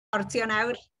recordio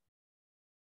nawr.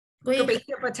 Gwych.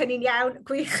 Gobeithio bod hynny'n iawn.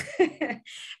 Gwych.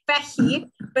 Felly,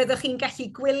 byddwch chi'n gallu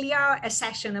gwylio y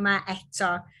sesiwn yma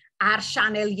eto ar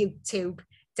sianel YouTube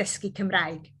Dysgu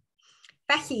Cymraeg.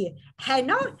 Felly,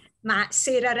 heno mae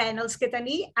Sarah Reynolds gyda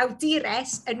ni,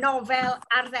 awdures y nofel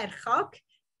ardderchog,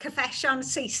 Cyffesion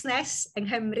Saesnes yng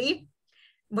Nghymru.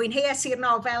 Mwynheas i'r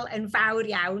nofel yn fawr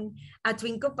iawn, a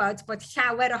dwi'n gwybod bod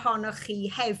llawer ohonoch chi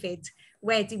hefyd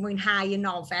wedi mwynhau y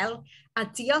nofel, a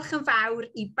diolch yn fawr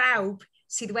I bawb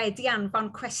sydd wedi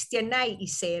anfon cwestiynau I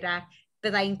Sarah,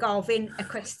 byddai'n gofyn y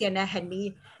cwestiynau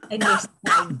hynny yn nes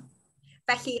ymlaen.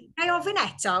 Felly, gai ofyn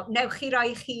eto, newch chi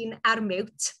roi chi'n ar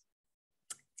mute.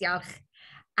 Diolch.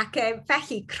 Ac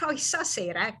felly, croeso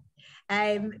Sarah.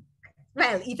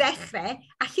 Wel, I ddechrau,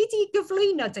 allu di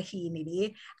gyflwyno dy hun I ni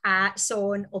a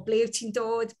sôn o ble wyt ti'n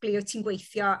dod, ble wyt ti'n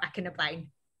gweithio ac yn y blaen.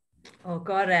 O,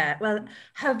 gore. Wel,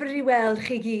 hyfryd I weld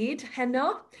chi gyd heno.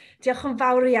 Diolch yn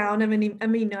fawr iawn am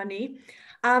ymuno ni.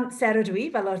 Sarah dwi,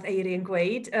 fel oedd Eiri yn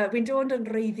gweud, wy'n dod yn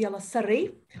reiddiol o Surrey,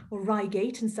 o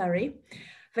Reigate yn Surrey.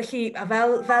 Felly,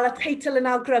 fel y teitl yn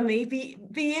awgrymu,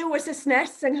 fi yw y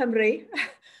Saesnes yng Nghymru,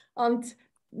 ond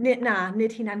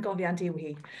nid hi'n angofiant yw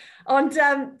hi. Ond,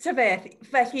 ta beth,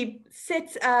 felly,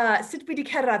 sut wedi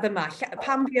cyrraedd yma,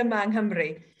 pam fi yma yng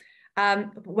Nghymru?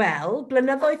 Wel,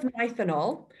 blynyddoedd maith yn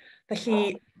ôl,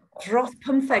 felly dros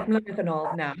 15 mlynedd yn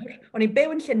ôl nawr, o'n i'n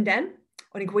byw yn Llundain,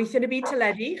 o'n i'n gweithio yn y byd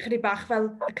teledu, chydig bach fel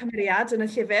y cymeriad yn y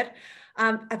llyfr,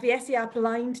 a fi es I ar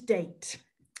blind date.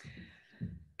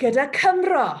 Gyda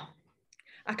Cymro.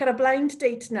 Ac ar y blind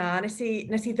date na, nes I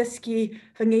ddysgu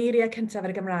fy ngeiriau cyntaf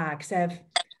ar y Gymraeg, sef,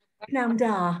 pnawn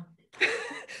da.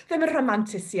 Ddim yn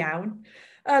romantis iawn.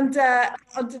 Ond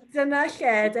dyna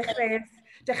lle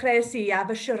dechreuais I a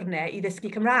fy siwrne I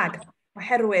ddysgu Cymraeg.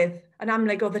 Oherwydd, yn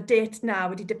amlwg oedd y date na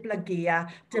wedi diblygu a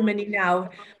dyma ni nawr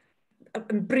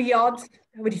yn briod,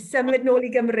 wedi symud nôl I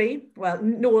Gymru, wel,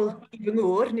 nôl I fy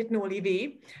ngŵr, nid nôl I fi,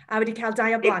 a wedi cael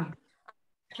 2 o blant.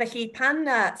 Felly, pan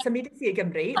symudais I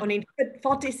Gymru, o'n i'n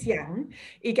ffodus iawn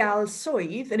I gael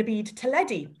swydd yn y byd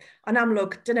teledu. Yn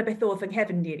amlwg, dyna beth oedd fy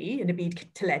nghefndir I yn y byd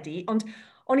teledu, ond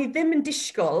o'n I ddim yn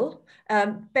disgwyl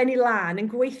benni lan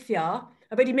yn gweithio,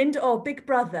 a wedi mynd o Big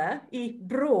Brother I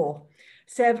Bro,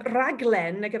 sef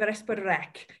raglen ar gyfer Esbyd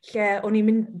Rec, lle o'n i'n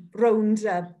mynd rownd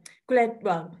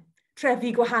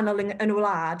trefi gwahanol yn y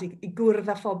wlad I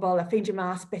gwrdd â phobl a ffeindio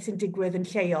mas beth sy'n digwydd yn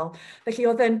lleol. Felly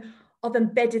oedd yn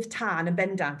bedydd tân yn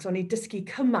bendant, o'n I dysgu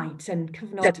cymaint yn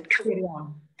cyfnod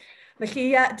gwirion. Felly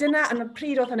dyna yn y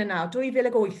pryd oedd hynny nawr,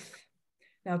 2008.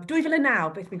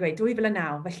 2009, beth mi'n gweud,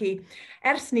 2009. Felly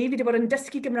ers ni, fi wedi bod yn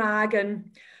dysgu Gymraeg yn,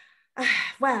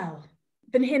 wel,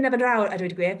 fy hyn a fy rawr, a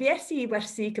dweud y gwir, fi es I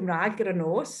wersi Cymraeg gyda'r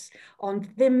nos, ond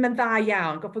ddim yn dda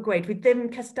iawn, goffa gweud, fi ddim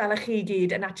cystal â chi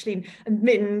gyd yn actually yn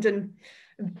mynd yn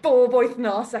bob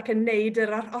wythnos ac yn neud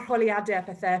yr arholiadau a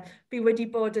pethau. Fi wedi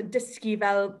bod yn dysgu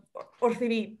fel wrth I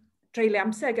fi treulio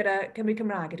amser gyda Cymru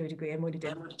Cymraeg, a dweud y gwir, mwy I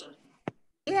dim.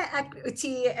 Ie, ac wyt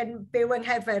ti yn byw yng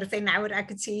Nghaerfyrddin nawr,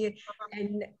 ac wyt ti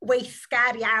yn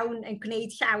weithgar iawn yn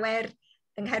gwneud llawer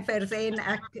yng Nghaerfyrddin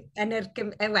ac yn yr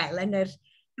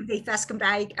Cymdeithas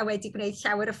Gymraeg a wedi gwneud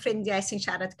llawer o ffrindiau sy'n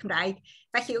siarad Cymraeg.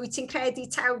 Felly, wyt ti'n credu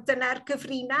taw dyna'r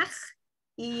gyfrinach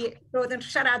I roedd yn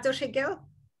siaradwr rhugl?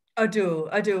 Ydw,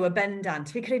 y bendant.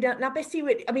 Fi credu, na beth sy'n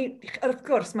wedi, wrth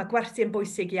gwrs mae gwersi yn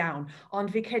bwysig iawn,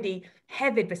 ond fi credu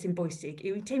hefyd beth sy'n bwysig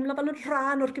yw I teimlo fel yn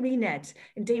rhan o'r gymuned,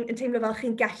 yn teimlo fel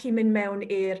chi'n gallu mynd mewn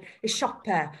i'r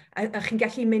siopau, a chi'n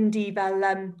gallu mynd I fel,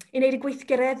 I wneud y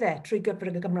gweithgareddau trwy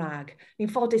gyfrwng y Gymraeg.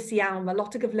 Ni'n ffodus iawn, mae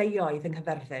lot o gyfleoedd yng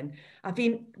Nghaerfyrddin, a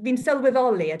fi'n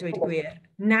sylweddoli, a dweud y gwir,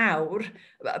 nawr,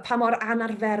 pa mor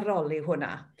anarferol yw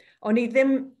hwnna. O'n I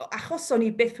ddim, achos o'n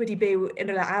I byth wedi byw yn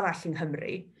rhywle arall yng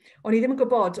Nghymru, o'n I ddim yn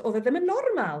gwybod, oedd e ddim yn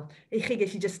normal I chi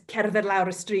gallu just cerdded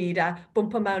lawr y stryd a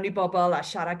bwmpo mewn I bobl a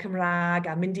siarad Cymraeg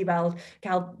a mynd I fel,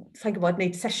 sa'n gwybod,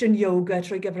 wneud sesiwn yoga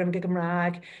trwy gyfrwng y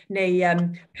Gymraeg, neu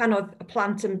pan oedd y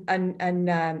plant yn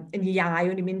iau,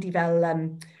 o'n i'n mynd I fel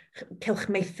cylch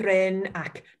meithrin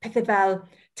ac pethau fel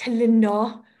teluno,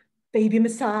 baby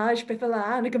massage, beth fel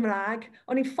la yn y Gymraeg.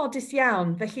 O'n i'n ffodus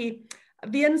iawn, felly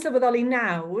fi yn sylweddoli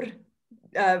nawr,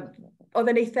 oedd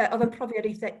yn profiad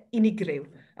eitha unigryw,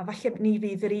 a falle ni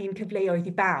fydd yr un cyfleoedd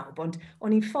I bawb, ond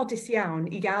o'n i'n ffodus iawn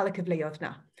I gael y cyfleoedd na.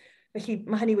 Felly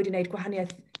mae hynny wedi gwneud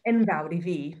gwahaniaeth enfawr I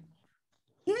fi.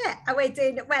 Ie, a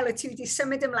wedyn, wel, ti wedi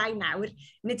symud ymlaen nawr,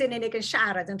 nid yn unig yn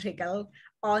siarad yn rhugl,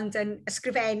 ond yn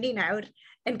ysgrifennu nawr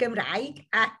yn Gymraeg,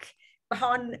 ac mae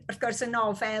hon, wrth gwrs, y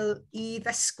nofel I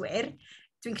ddysgwyr.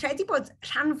 Dwi'n credu bod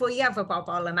rhan fwyaf o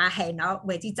bobl yma heno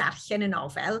wedi darllen y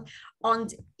nofel,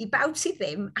 ond I bawb sydd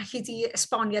ddim, allu di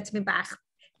esbonio ti'n mynd bach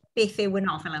beth yw y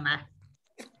nofel yma?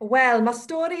 Wel, mae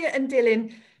stori yn dilyn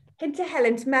Hynta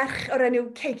Helynt merch o'r enw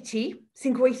Katie,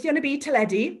 sy'n gweithio yn y byd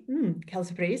teledu, cael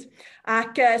surprise,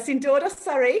 ac sy'n dod o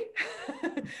Surrey,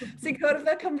 sy'n cwrdd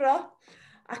o Cymro,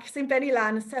 ac sy'n benni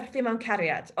lan y syrthio mewn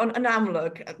cariad. Ond yn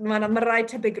amlwg, mae rai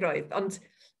tebygrwydd, ond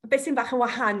beth sy'n bach yn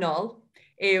wahanol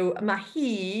yw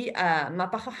mae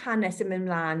bach o hanes yn mynd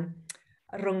mlaen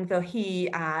rhwngddo hi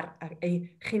a'r ei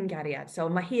chyn-gariad. So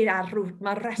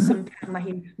mae'r reswm mae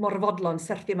hi'n mor fodlon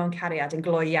syrthio mewn cariad yn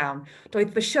gloi iawn.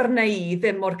 Doedd fy siwrna i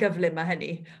ddim mor gyflym â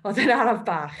hynny, oedd yn araf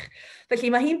bach.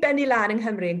 Felly mae hi'n benni lan yng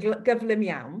Nghymru yn gyflym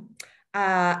iawn,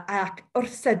 ac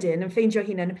wrth sydyn yn ffeindio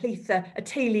hun yn ymhleitha y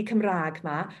teulu Cymraeg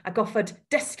yma, a goffod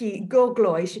dysgu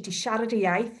go-gloi sut i siarad y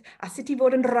iaith, a sut i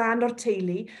fod yn rhan o'r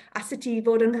teulu, a sut i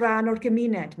fod yn rhan o'r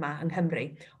gymuned yma yng Nghymru.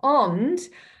 Ond,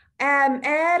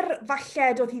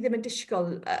 falle doedd hi ddim yn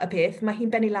disgwyl y peth, mae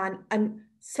hi'n benni lan yn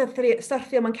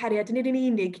syrthio mewn cariad nid yn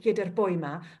unig gyda'r boi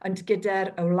yma, ond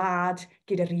gyda'r wlad,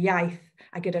 gyda'r iaith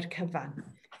a gyda'r cyfan.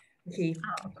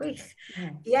 Gwych.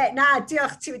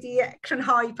 Diolch, ti wedi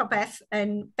crynhoi popeth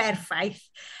yn berffaith.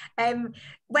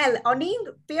 Wel,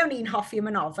 be o'n i'n hoffi am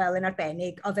y nofel yn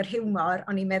arbennig, oedd yr hiwmor,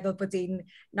 o'n i'n meddwl bod hi'n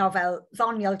nofel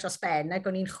ddoniol dros ben, ac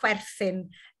o'n i'n chwerthin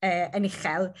yn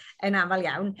uchel yn aml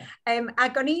iawn.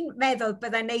 Ac o'n i'n meddwl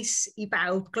byddai'n neis i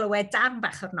bawb glywed darn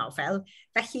bach o'r nofel,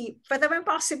 felly bydda fe'n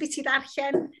bosib i ti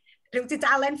ddarllen rhyw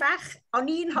dudalen fach.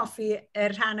 O'n i'n hoffi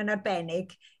y rhan yn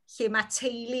arbennig lle mae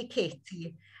teulu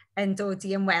Katie yn dod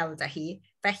i ymweld â hi,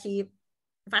 felly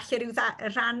falle rhyw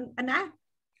rhan yna?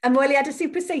 Ymweliad y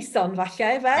Super Saeson,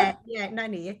 falle, fe? Ie, na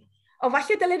ni. O,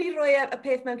 falle dylen ni roi y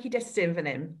peth mewn cyd-destun fan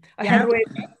hyn.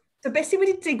 Oherwydd, so beth sydd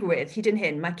wedi digwydd hyd yn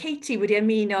hyn, mae Katie wedi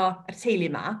ymuno yr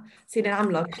teulu yma, sy'n yn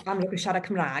amlwg o siarad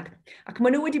Cymraeg, ac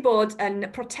maen nhw wedi bod yn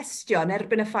protestio yn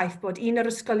erbyn y ffaith bod un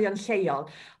o'r ysgolion lleol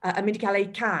yn mynd i cael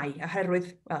ei cau,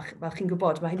 oherwydd, fel chi'n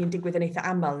gwybod, mae hynny'n digwydd yn eitha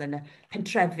aml yn y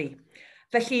pentrefi.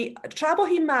 Felly, tra bod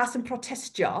hi'n mas yn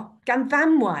protestio, gan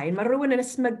ddamwain, mae rhywun yn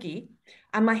ysmygu,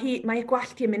 a mae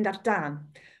gwallt hi'n mynd ar dan.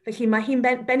 Felly, mae hi'n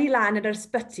benni lan yn yr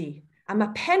ysbyty, a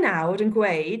mae penawd yn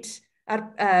gweud, ar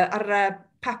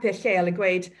papur lleol yn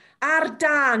gweud, ar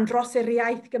dan dros yr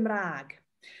iaith Gymraeg.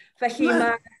 Felly,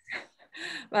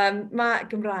 mae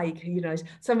Gymraeg,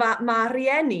 so mae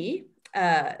rhieni,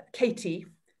 Katie,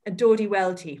 yn dod i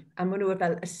weld hi, a maen nhw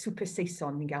fel y Super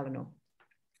Saeson ni'n galw nhw.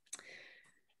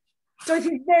 Doedd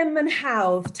hi ddim yn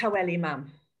hawdd tawelu mam.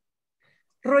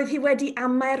 Roedd hi wedi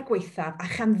amau'r gweithaf a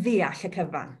chamddeall y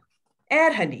cyfan.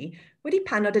 Hynny, wedi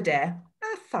panod y de,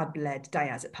 a phabled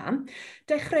diazepam,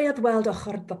 dechreuodd weld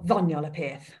ochr ddoniol y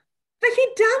peth. Felly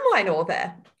damwain oedd e.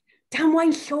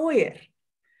 Damwain llwyr.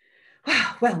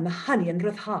 Wel, mae hynny yn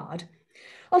ryddhad.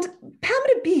 Ond pam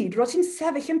yn y byd roedd hi'n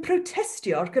sefyll yn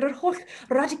protestio gyda'r holl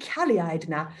radicaliaid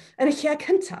yna yn y lle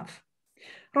cyntaf?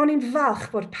 Ro'n i'n falch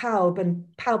bod pawb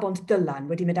ond Dylan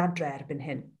wedi mynd adre erbyn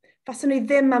hyn. Faswn ni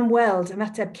ddim am weld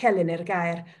ymateb celyn i'r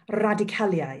gair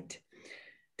radicaliaid.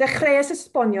 Dechreuais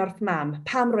esbonio wrth mam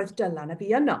pam roedd Dylan a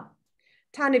fi yno.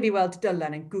 Tan i fi weld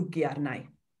Dylan yn gwgi arnau.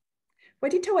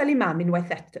 Wedi tawelu mam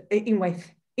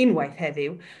unwaith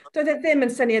heddiw, doedd e ddim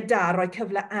yn syniad da roi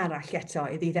cyfle arall eto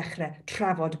iddi ddechrau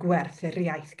trafod gwerth yr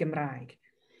iaith Gymraeg.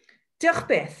 Diolch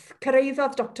byth,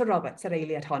 cyrraeddodd Dr Roberts yr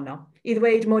eiliad honno, i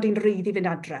ddweud mod i'n rhydd i fynd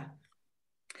adre.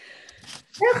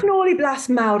 Ewch nôl i blas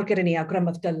mawr gyda ni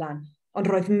awgrymodd Dylan, ond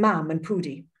roedd mam yn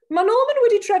pwdi. Mae Norman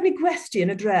wedi trefnu gwesti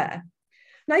yn y dre.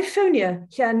 Na i ffownio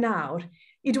lle nawr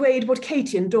i dweud bod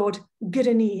Katie yn dod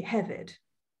gyda ni hefyd.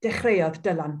 Dechreuodd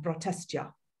Dylan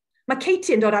brotestio. Mae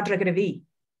Katie yn dod adre gyda fi.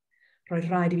 Roedd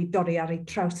rhaid i fi dorri ar ei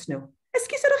traws nhw.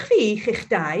 Esgusodwch fi, chi'ch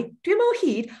dau, dwi'n o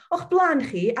hyd o'ch blaen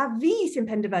chi a fi sy'n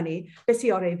penderfynu beth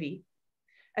sy'n orau fi.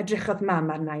 Edrychodd mam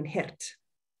arnau'n hirt.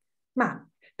 Mam,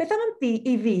 beth am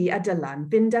i fi a Dylan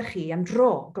fynd â chi am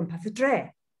dro gwmpas y dre?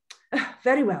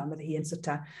 Very well, medde hi yn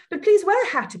swta, but please wear a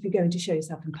hat if you're going to show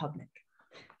yourself in public.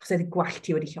 Chos oedd gwallt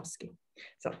hi wedi llosgi.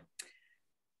 So,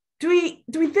 dwi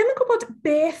ddim yn gwybod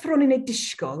beth ro'n i'n ei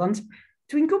disgwyl, ond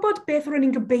dwi'n gwybod beth ro'n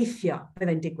i'n gobeithio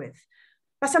byddai'n digwydd.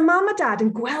 Bas y mam a dad yn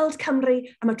gweld Cymru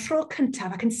am y tro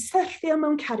cyntaf ac yn syrthio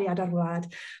mewn cariad ar wlad,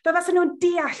 fe fasyn nhw'n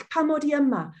deall pa mod i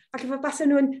yma ac fe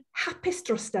fasyn nhw'n hapus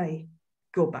drostai.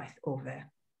 Gobaith o fe.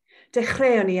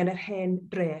 Dechreuon ni yn yr hen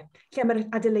dre, lle mae'r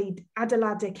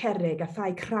adeiladau cerrig a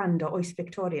thai crand o Oes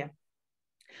Victoria.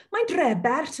 Mae'n dre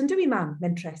bert yn dwi mam,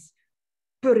 mentres.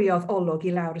 Bwriodd olwg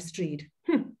i lawr y stryd.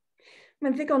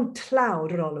 Mae'n ddigon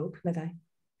tlawd yr olwg, meddai.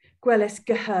 Gweles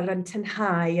gyhyr yn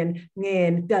tynhau yn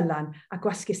nghen Dylan a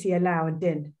gwasgus i law yn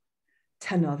dyn.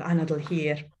 Tynodd anadl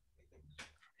hir.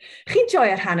 Chi'n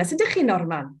joio'r hanes, ydych chi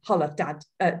Norman? Holodd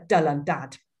Dylan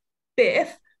dad.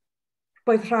 Beth?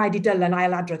 boedd rhaid i Dylan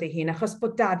ailadrodd ei hun achos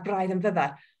bod dad braidd yn fydda.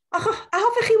 A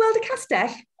hoffech chi weld y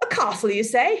castell? A castle, you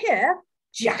say, here?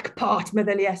 Jackpot,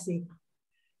 meddyl Iesu.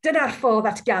 Dyna'r ffordd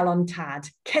at galon tad,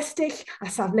 cestyll a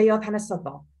safleoedd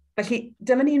hanesyddol. Felly,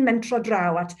 dyma ni'n mentro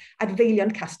draw at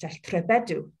adfeilion castell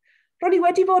Clwb. Ro'n i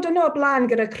wedi bod yno o blaen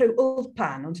gyda criw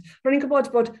Wlpan, ond ro'n i'n gwybod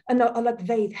bod yno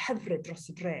olygfeydd hyfryd dros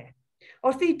y dre.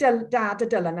 Wrth i dad y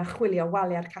Dylan a chwilio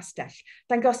waliau'r castell,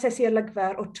 dangoses i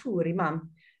olygfa o tŵr i mam.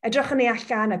 Edrychon ni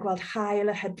allan a gweld hael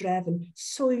y hydref yn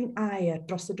swyn aer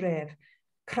dros y dref.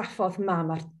 Craffodd mam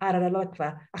ar yr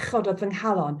olygfa a chododd fy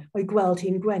nghalon o'i gweld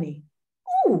hi'n gwenu.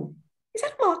 Ooh, is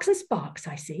that Marks and Sparks,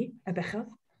 I see, y bechodd.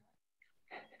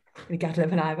 Fi gadael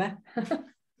fyna efe.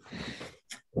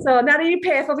 So, na'r un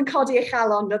peth oedd yn codi ei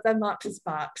chalon oedd y Marks and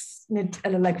Sparks, nid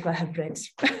yn olygfa hyfryd.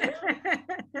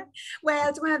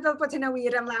 Wel, dwi'n meddwl bod hynna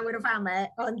wir am lawer o famau,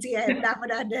 ond ie, na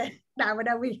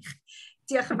fyna wych.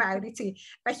 Diolch yn fawr i ti.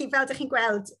 Felly, fel ydych chi'n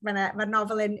gweld, mae'r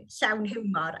nofel yn llawn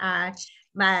hiwmor a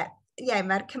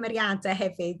mae'r cymeriadau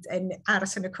hefyd yn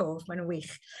aros yn y cof, maen nhw'n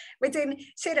wych. Wedyn,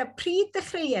 Sarah, pryd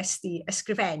dechreuais ti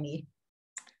ysgrifennu?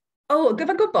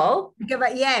 Gyfan gwbl?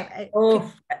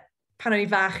 Pan o'n i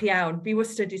fach iawn, fi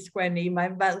wastad i sgwennu,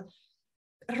 mae'n fel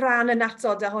rhan yn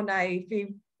atod a hwnna i,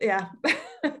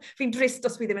 fi'n drist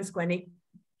os fi ddim yn sgwennu.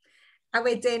 A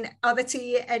wedyn, oedde ti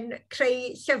yn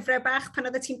creu llyfrau bach pan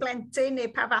oedde ti'n blentyn, neu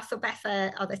pa fath o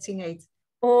bethau oedde ti'n gwneud?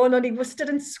 O'n i wastad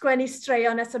yn sgwennu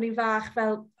straeon nes o'n i'n fach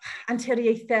fel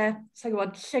anturiaethau, sa'n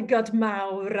gwybod, llygod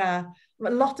mawr a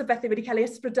lot o bethau wedi cael ei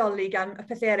ysbrydoli gan y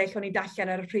pethau eraill o'n i'n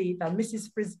dallen ar y pryd, fel Mrs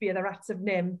Frisbee and the Rats of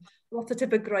Nym, lot o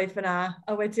tebygrwydd fyna,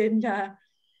 a wedyn,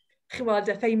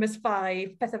 chywod, y Famous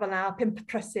Five, pethau fel na, 5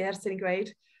 prysur, sy'n ni'n gweud.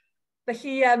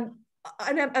 Felly,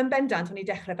 yn bendant, o'n i'n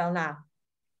dechrau fel na.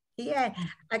 Ie,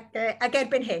 ac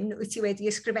erbyn hyn, wyt ti wedi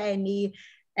ysgrifennu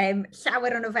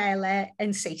llawer o nofelau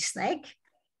yn Saesneg,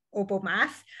 o bob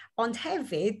math, ond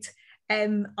hefyd,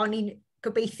 o'n i'n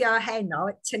gobeithio heno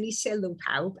tynnu sylw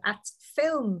pawb at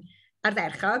ffilm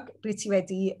ardderchog rwy ti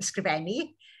wedi ysgrifennu.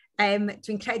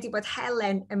 Dwi'n credu bod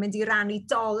Helen yn mynd i rannu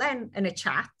dolen yn y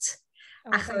chat,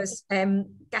 achos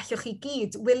gallwch chi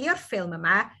gyd wylio'r ffilm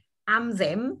yma am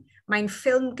ddim. Mae'n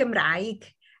ffilm Gymraeg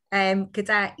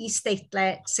gyda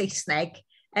is-deitle Saesneg.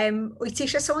 Wyt ti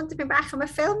eisiau sôn dipyn bach am y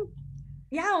ffilm?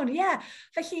 Iawn, ie.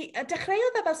 Felly,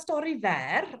 dechreuodd e fel stori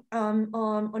fer,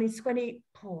 o'n i'n sgwennu,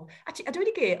 a dwi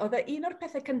wedi gyd, oedd un o'r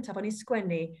pethau cyntaf o'n i'n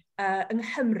sgwennu yng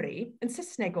Nghymru, yn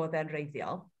Saesneg oedd e'n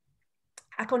reiddiol,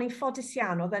 ac o'n i'n ffodus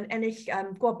iawn, oedd e'n ennill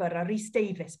gwobr a Rhys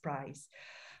Davies Prize.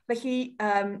 Felly,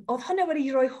 oedd hwnna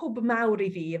wedi rhoi hwb mawr i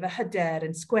fi efo hyder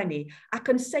yn sgwennu, ac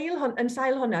yn sail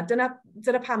hwnna,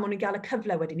 dyna pam o'n i'n gael y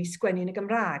cyfle wedyn i sgwennu yn y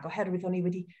Gymraeg, oherwydd o'n i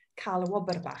wedi cael y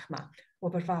wobr fach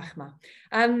ma.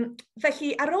 Felly,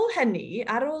 ar ôl hynny,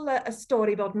 ar ôl y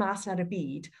stori bod mas ar y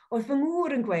byd, oedd fy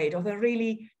ngŵr yn gweud, oedd e'n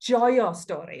really joio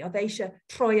stori, oedd e eisiau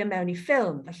troi e mewn i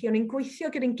ffilm. Felly, o'n i'n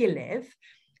gweithio gyda'n gilydd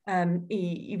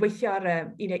i weithio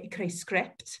i creu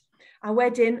sgript, a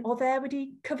wedyn oedd e wedi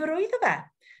cyfarwyddo fe.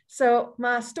 So,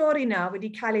 mae stori na wedi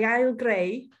cael ei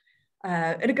ail-greu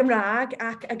yn y Gymraeg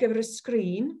ac ar gyfer y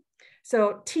sgrin.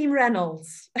 So, Team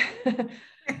Reynolds.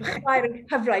 Chwaer yn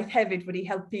cyfraith hefyd wedi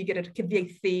helpu gyda'r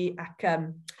cyfieithu ac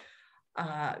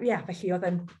felly oedd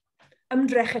yn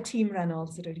ymdrech y Team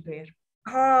Reynolds ydw wedi gwir.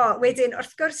 Wedyn,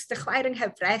 wrth gwrs, dy chwaer yng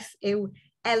nghyfraith yw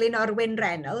Elinor Wyn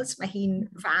Reynolds. Mae hi'n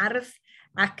fardd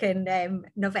ac yn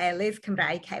nofelydd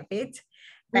Cymraeg hefyd.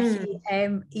 Felly,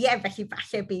 felly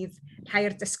falle bydd rhai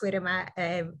o'r dysgwyr yma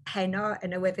heno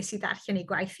yn awyddus i ddarllen ei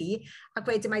gwaith hi, ac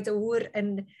wedyn mae dy wr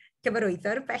yn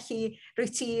gyfarwyddwr, felly rwy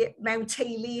ti mewn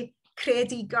teulu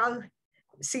creadigol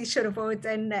sy'n siŵr o fod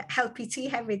yn helpu ti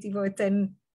hefyd i fod yn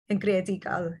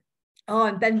greadigol.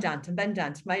 Yn bendant.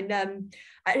 Mae'n,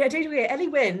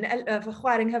 Eli Wyn, fy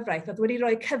chwaer yng nghyfraith, oedd wedi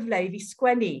rhoi cyfle i fi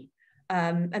sgwennu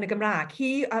yn y Gymraeg.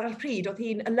 Hi, ar y pryd, oedd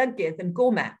hi'n olygydd yn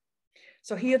Gome.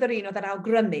 So hi oedd yr un oedd yn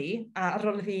awgrymu, a ar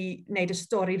ôl fi wneud y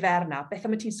stori fer na, beth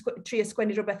am y ti'n trio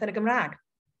sgwennu rhywbeth yn y Gymraeg?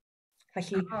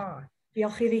 Felly,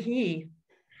 diolch iddi hi.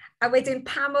 A wedyn,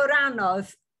 pa mor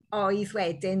anodd oedd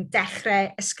wedyn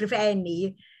dechrau ysgrifennu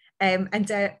yn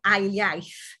dy ail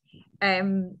iaith?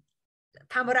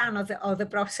 Pa mor anodd oedd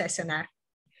y broses yna?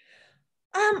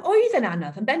 Oedd yn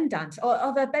anodd, yn bendant.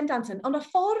 Oedd y bendant yn, ond y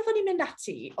ffordd o'n i'n mynd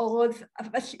ati, oedd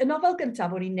y nofel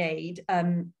gyntaf o'n i'n neud,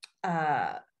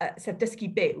 sef Dysgu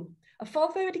Byw, y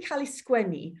ffordd fe wedi cael ei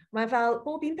sgwennu, mae fel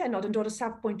bob un pennod yn dod o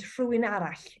safbwynt rhywun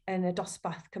arall yn y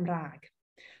dosbarth Cymraeg.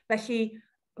 Felly,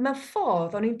 mewn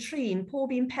ffordd, o'n i'n trin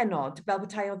pob un pennod fel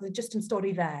bethau oedd jyst yn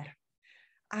stori fer.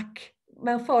 Ac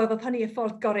mewn ffordd, oedd hynny y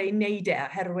ffordd gorau i wneud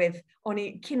oherwydd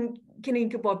cyn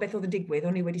i'n gwybod beth oedd yn digwydd,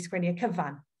 o'n i wedi sgwennu y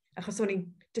cyfan. achos o'n i'n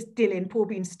just dilyn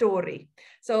pob un stori.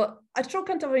 So, y tro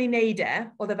cyntaf o'n i'n neud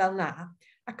oedd e fel na,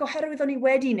 ac oherwydd o'n i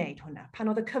wedi wneud hwnna,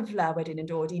 pan oedd y cyfle wedyn yn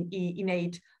dod i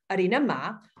wneud yr un yma,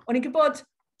 o'n i'n gwybod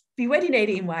fi wedi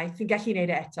wneud unwaith, fi'n gallu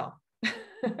wneud eto.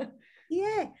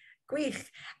 Ie, gwych.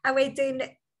 A wedyn,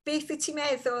 beth wyt ti'n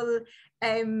meddwl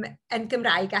yn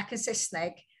Gymraeg ac yn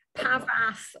Saesneg, pa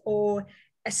fath o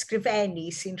ysgrifennu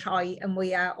sy'n rhoi y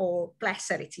mwyaf o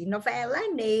bleser i ti?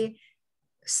 Nofelau neu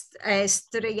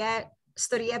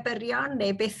storiau byrion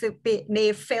neu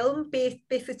ffilm?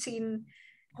 Beth wyt ti'n...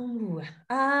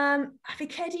 Fi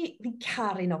credu fi'n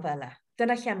caru nofelau.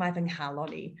 Dyna lle mae fy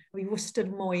nghalon i. Fi wastad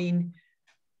moyn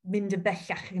mynd yn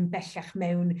bellach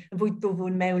mewn, yn fwy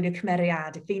ddwfwn mewn i'r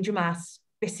cymeriad. Fi'n dwi mas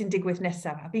beth sy'n digwydd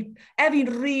nesaf.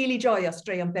 Fi'n really joio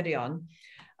straeon byrion.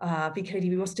 Fi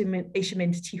credu fi wastad eisiau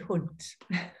mynd tu hwnt.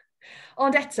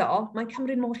 Ond eto, mae'n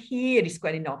cymryd mor hir i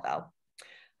sgwennu nofel.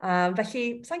 Felly,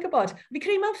 sa'n gwybod, fi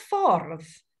credu mewn ffordd,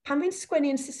 pan fi'n sgwennu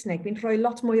yn Saesneg, fi'n rhoi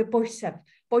lot mwy o bwysau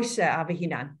a fi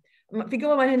hunan. Fi'n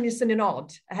gwybod mae hynny'n swnio'n od,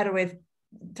 oherwydd,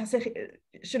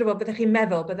 siwr o fod, byddwch chi'n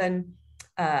meddwl,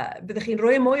 byddwch chi'n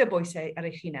rhoi mwy o bwysau ar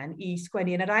eich hunan i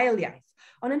sgwennu yn yr ail iaith.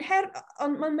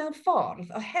 Ond mewn ffordd,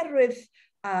 oherwydd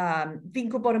fi'n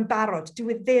gwybod yn barod,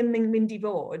 dwi ddim yn mynd i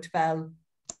fod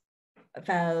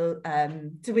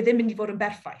dwi ddim mynd i fod yn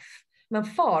berffaith. Mewn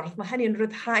ffordd, mae hynny'n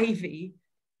rhyddhau fi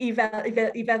i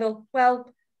feddwl, wel,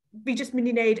 fi jyst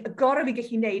mynd i wneud y gorau fi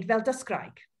gallu wneud fel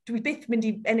dysgraig. Dwi byth mynd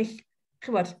i ennill,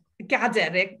 chywod,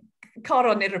 gader neu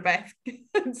coron neu rhywbeth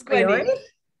yn sgwennu.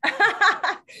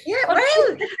 Ie,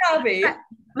 wel,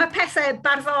 mae pethau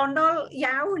barddonol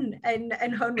iawn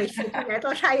yn hwn weithio. Dwi'n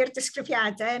meddwl rhai o'r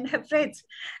disgrifiadau yn hyfryd.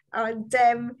 Ond...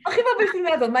 O chi fel beth fi'n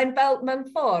meddwl, mae'n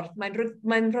ffordd,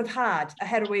 mae'n rhyddhad,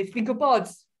 oherwydd fi'n gwybod,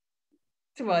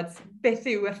 beth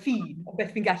yw y ffin o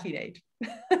beth fi'n gallu wneud.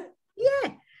 Ie,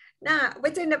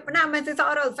 wedyn, mae'n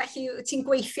ddiddorol, felly ti'n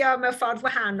gweithio mewn ffordd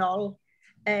wahanol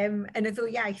yn y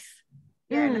ddwy iaith.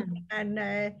 Ie,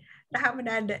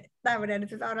 hwnna'n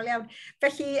ddiddorol iawn.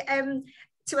 Felly,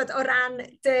 o ran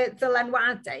dy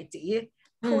ddylanwadau di,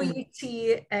 pwy ti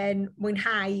yn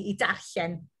mwynhau i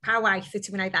darllen? Pa waith wyt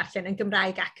ti'n mwynhau darllen yn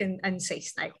Gymraeg ac yn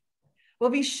Saesneg?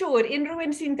 Wel, fi'n siŵr, unrhyw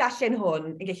un sy'n darllen hwn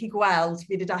yn gallu gweld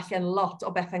fi wedi darllen lot o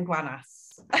bethau'n gwanas.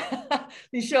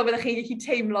 Fi'n siŵr byddwch chi'n gallu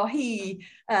teimlo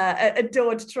y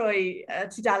dod trwy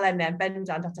tudalennau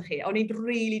bendant atoch chi. O'n i'n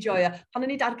really joio. Pan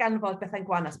o'n i darganfod bethau'n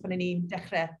gwanas, pan o'n i'n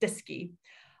dechrau dysgu,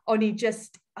 o'n i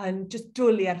just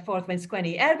dwlu ar ffordd mae'n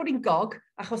sgwennu. Bod i'n gog,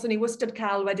 achos o'n i wastad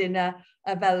cael wedyn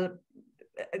fel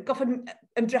goffod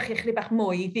ymdrechu chydig bach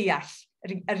mwy i ddeall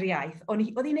yr iaith. Oedd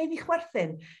hi'n gwneud fi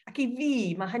chwerthin. Ac i fi,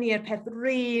 mae hynny'r peth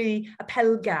really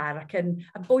apelgar ac yn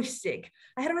bwysig.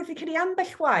 A herwydd fi credu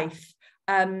ambell waith,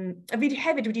 a fi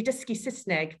hefyd wedi dysgu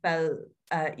Saesneg fel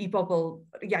i bobl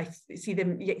iaith sydd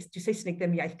ddim, Saesneg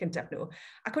ddim iaith gyntaf nhw.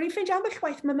 Ac o'n i'n ffeindio ambell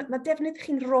waith, mae defnydd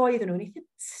chi'n rhoi iddyn nhw'n eitha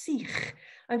sych.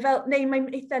 Neu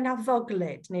mae'n eitha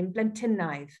nawddoglyd, neu'n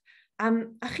blentynnaidd.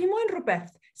 A chi moyn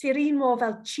rhywbeth sy'n un mo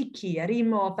fel cheeky, yr un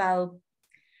mo fel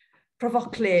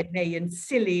profoclyd, neu yn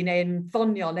silly, neu yn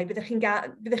ddoniol, neu byddwch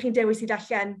chi'n dewis i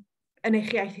darllen yn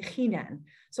eich iaith eich hunain.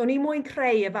 So o'n i'n moyn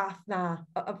creu y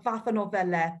fath o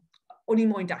nofelau o'n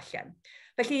i'n moyn darllen.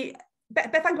 Felly,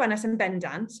 bethau'n gwanas yn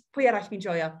bendant, pwy arall fi'n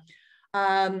joio?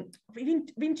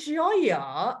 Fi'n joio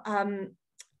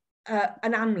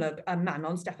yn amlwg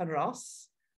Manon Steffan Ross,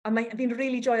 a fi'n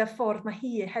really joio ffordd mae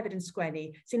hi hefyd yn sgwennu,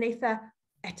 sy'n eitha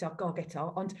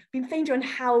ond fi'n ffeindio'n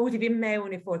hawdd i fi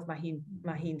mewn i'r ffordd mae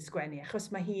hi'n sgwennu, achos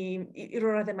mae hi, i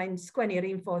roedd mae'n sgwennu yr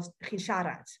un ffordd chi'n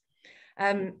siarad.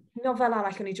 Nofel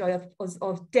arall o'n i joio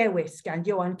oedd Dewis gan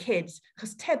Ioan Kidd,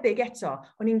 achos tebyg eto,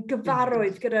 o'n i'n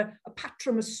gyfarwydd gyda y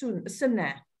patrwm y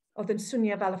synnau, oedd yn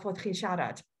swnio fel y ffordd chi'n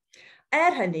siarad.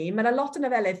 Hynny, mae'n a lot o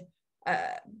nofelydd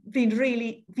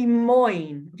fi'n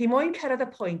moyn cyrraedd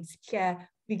y pwynt lle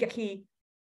fi'n gallu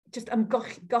just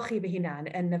ymgochi fy hunan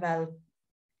yn fel,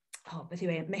 beth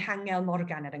yw Mehangel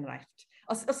Morgan er enghraifft.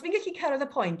 Os fi'n gallu cyrraedd y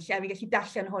pwynt lle fi'n gallu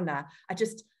darllen hwnna, a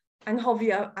just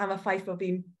anghofio am y ffaith o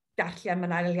fi'n darllen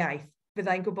mewn ail iaith,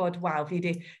 byddai'n gwybod, waw, fi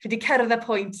wedi cyrraedd y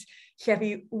pwynt lle fi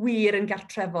wir yn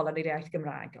gartrefol yn yr iaith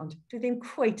Gymraeg, ond dwi ddim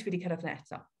cweit wedi cyrraedd yna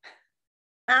eto.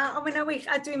 Ond mae'n wych,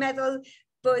 a dwi'n meddwl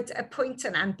bod y pwynt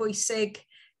yna'n bwysig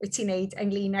wyt ti'n neud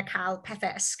ynglyn â cael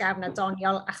pethau ysgafn a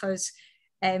doniol, achos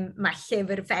mae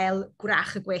llyfr fel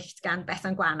Gwrach y Gwyllt gan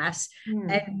Bethan Gwanas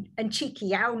yn cheeky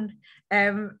iawn.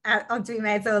 Ond dwi'n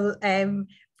meddwl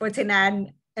bod hynna'n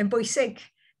bwysig,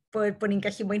 bod ni'n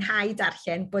gallu mwynhau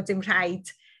darllen, bod dim rhaid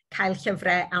cael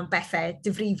llyfrau am bethau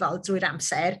difrifol drwy'r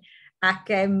amser. Ac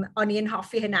o'n i'n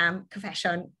hoffi hynna am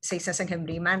Cyffesion Saesnes yng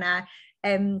Nghymru. Mae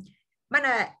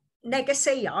yna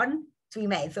negeseuon,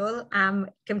 dwi'n meddwl, am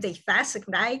gymdeithas y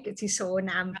Gymraeg, ti'n sôn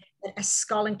am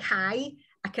ysgol yn cael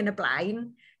ac yn y blaen.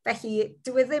 Felly,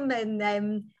 dyw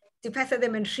pethau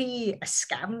ddim yn rhy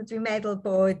ysgafn. Dwi'n meddwl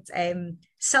bod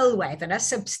sylwedd yna,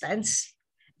 substance,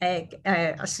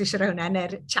 os dwi'n siarad hwnna yn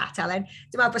yr chat, Elen,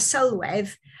 dwi'n meddwl bod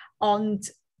sylwedd,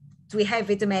 ond dwi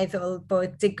hefyd yn meddwl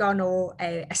bod digon o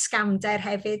ysgamder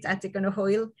hefyd a digon o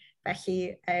hwyl. Felly,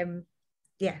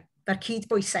 mae'r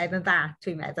cydbwysedd yn dda,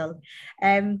 dwi'n meddwl.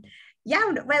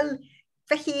 Iawn, wel,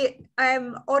 felly,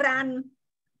 o ran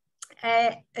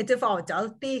y dyfodol,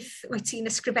 beth wyt ti'n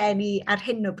ysgrifennu ar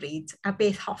hyn o bryd, a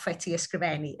beth hoffet ti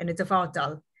ysgrifennu yn y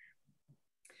dyfodol?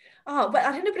 Wel,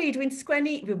 ar hyn o bryd, dwi'n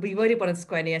sgwennu, fi wedi bod yn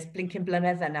sgwennu ers blincyn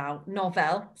blynedd nawr,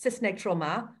 nofel, Saesneg tro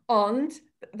yma, ond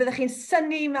byddwch chi'n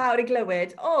synnu mawr i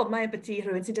glywed, mae'n byti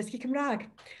rhywun sy'n dysgu Cymraeg.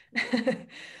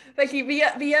 Felly,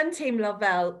 fi yn teimlo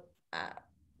fel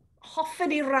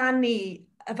hoffen i rannu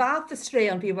y fath y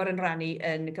straeon fi bod yn rannu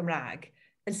yn Gymraeg,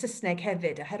 yn Saesneg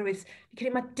hefyd, oherwydd fi'n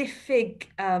credu mae diffyg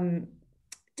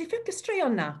y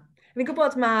straeon na. Fi'n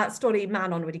gwybod mae stori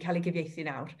Manon wedi cael ei gyfieithu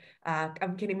nawr,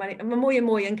 mae mwy a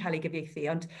mwy yn cael ei gyfieithu,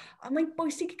 ond mae'n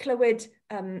bwysig i clywed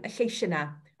y lleisiau yna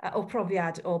o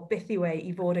profiad o beth yw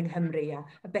i fod yng Nghymru a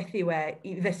beth yw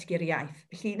i ddysgu'r iaith.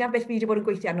 Felly, na beth fi wedi bod yn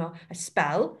gweithio arno y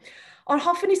spel. Ond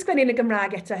hoffwn i sgwennu yn y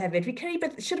Gymraeg eto hefyd. Fi'n credu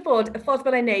beth, siwr bod y ffordd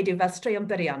fel ei wneud yw fel straeon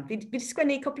byrion. Fi wedi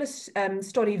sgwennu cwpl o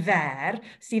stori fer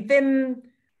sydd ddim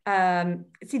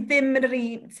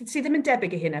yn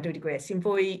debyg i hynna, dwi wedi gweud,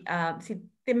 sydd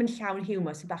ddim yn llawn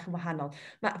hiwmor, sy'n bach yn wahanol.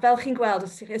 Fel chi'n gweld,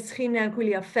 os chi'n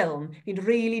gwylio ffilm, fi'n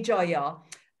really joio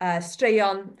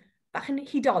straeon bach yn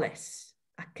hudolus.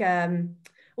 Ac,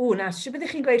 siwr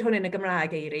byddwch chi'n gweud hwn yn y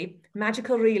Gymraeg, Eiri?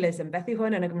 Magical realism, beth yw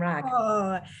hwn yn y Gymraeg?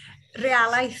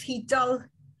 Realaeth hudol.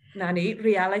 Na ni,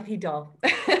 realaeth hudol.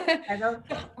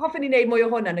 Hoffwn i wneud mwy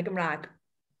o hwnna yn y Gymraeg.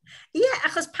 Ie,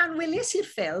 achos pan wyliais i'r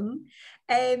ffilm,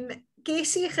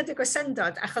 ges i chydig o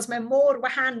syndod, achos mae mor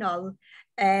wahanol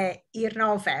i'r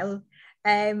nofel,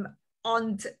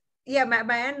 ond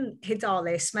mae'n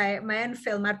hudolus, mae'n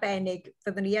ffilm arbennig,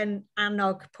 fyddwn ni yn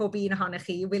annog pob un ohonych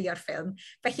chi i wylio'r ffilm.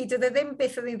 Felly, dyd ddim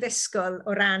beth oedd i'n ddisgwyl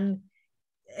o ran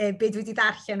beth wedi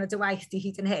darllen o dy waith di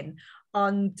hyd yn hyn.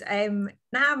 Ond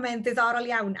mae'n ddiddorol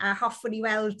iawn a hoffwn i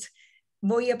weld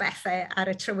mwy o bethau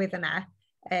ar y trywydd yna.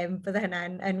 Bydde hynna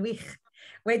yn wych.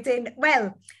 Wedyn, wel,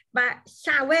 mae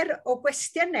llawer o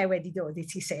gwestiynau wedi dod i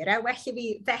ti, Sarah. Well i fi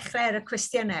ddechrau ar y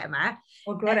cwestiynau yma.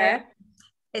 O, gore.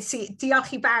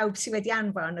 Diolch i bawb sydd wedi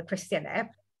anfon y cwestiynau.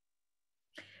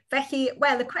 Felly,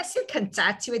 wel, y cwestiwn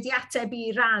cyntaf, ti wedi ateb i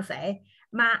raddau,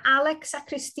 mae Alex a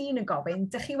Christine yn gofyn,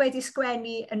 dych chi wedi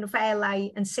sgwennu y nofelau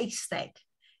yn Saesneg,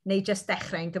 neu jyst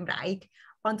dechrau yn Gymraeg,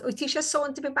 ond wyt ti eisiau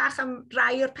sôn dipyn bach am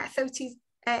rai o'r pethau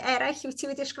eraill wyt ti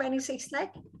wedi sgwennu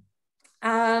Saesneg?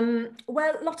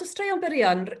 Wel, lot o straeon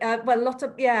byrion.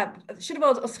 Siwr o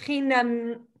fod, os chi'n...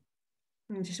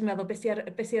 Dwi'n meddwl beth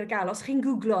sy'n ar gael. Os chi'n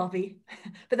googlo fi,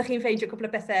 byddwch chi'n ffeindio cwpl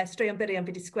o bethau straeon byrion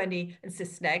fi wedi sgwennu yn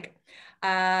Saesneg.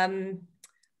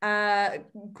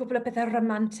 Cwpl o bethau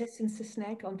romantis yn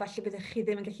Saesneg, ond falle byddwch chi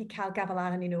ddim yn gallu cael gafel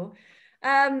arnyn nhw.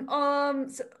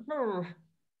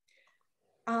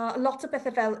 Lot o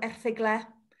bethau fel erthygle.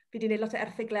 Fi wedi gwneud lot o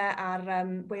erthygle ar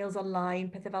Wales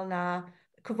Online, pethau fel na,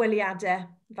 cyfweliadau,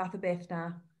 fath o beth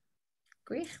na.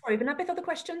 Gwych. Sorry, fyna beth oedd y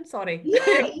cwestiwn? Sorry.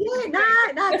 Na,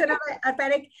 dyna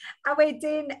arbennig. A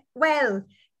wedyn, wel,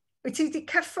 wyt ti wedi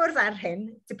cyffwrdd ar hyn,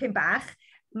 dipyn bach,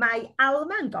 mae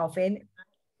Alma'n gofyn,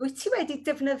 wyt ti wedi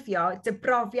defnyddio dy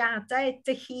brofiadau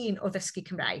dy hun o ddysgu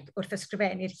Cymraeg wrth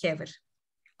ysgrifennu'r llyfr?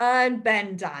 Yn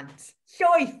bendant.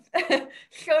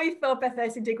 Llwyth o bethau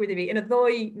sy'n digwydd i fi, yn y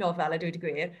ddwy nofel, a dwi wedi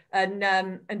gwir,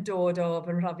 yn dod o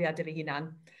fy mhrofiad fi hunan.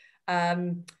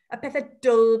 Y pethau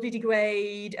dwl fi wedi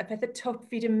gweud, y pethau twp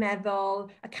fi wedi meddwl,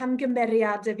 y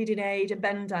camgymeriadau fi wedi gwneud yn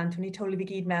bendant, hwn i tolu fi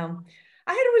gyd mewn.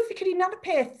 A herwydd fi credu na'r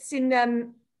peth sy'n...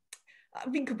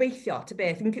 fi'n gobeithio, ta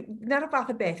beth, na'r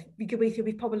fath o beth, fi'n gobeithio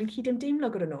bydd pobl yn cyd-ymdeimlo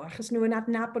gyda nhw, achos nhw yn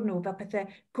adnabod nhw fel pethau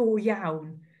go iawn,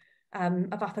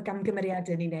 y fath o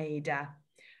gamgymeriadau ni'n neud.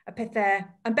 Y pethau,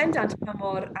 yn bendant pa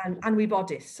mor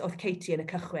anwybodus oedd Katie yn y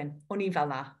cychwyn. O'n i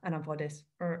fel na, yn anffodus.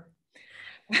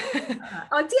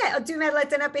 Ond dwi'n meddwl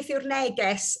dyna beth yw'r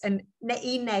neges, un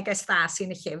neges dda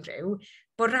sy'n y llyfr yw,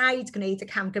 bod rhaid gwneud y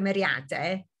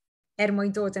camgymeriadau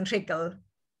mwyn dod yn rhugl.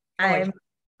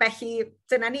 Felly,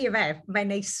 dyna ni fe,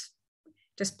 mae'n neis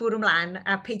just bwrw mlaen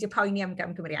a peidio poeni am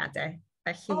camgymeriadau.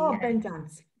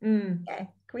 Bendant.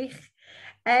 Gwych.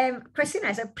 Cwestiwn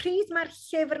nesaf, pryd mae'r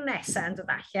llyfr nesaf yn dod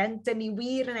allan, dyn ni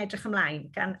wir yn edrych ymlaen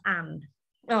gan Ann?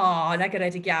 Na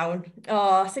garedig iawn.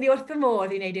 Sy'n ni wrth fy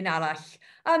modd i wneud un arall.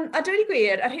 A dweud i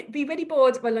gwir, fi wedi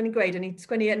bod, fel o'n i'n gweud, o'n i'n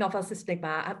sgwennu nofel Saesneg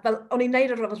ma, fel o'n i'n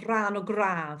neud fel rhan o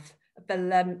gradd, fel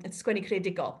sgwennu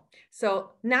creadigol.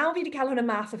 So, nawr fi wedi cael hwnna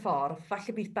math y ffordd,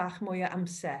 falle bydd bach mwy o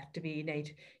amser dy fi i wneud,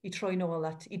 i droi nôl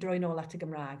at y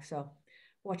Gymraeg. So,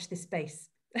 watch this space.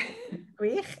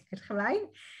 Gwych, edrych ymlaen.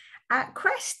 A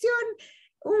cwestiwn,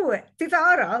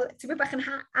 diddorol, ti'n mynd bach yn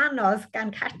anodd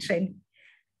gan Catrin.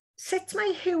 Sut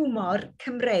mae hiwmor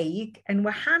Cymreig yn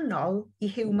wahanol i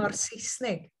hiwmor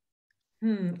Saesneg?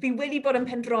 Fi wedi bod yn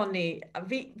pendroni.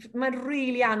 Mae'n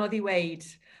rili anodd i weid.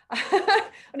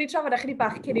 O'n i'n trafod chydig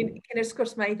bach cyn i'r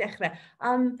sgwrs mae i ddechrau.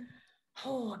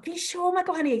 Fi'n siŵr mae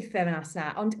gwahaniaethau yn asna,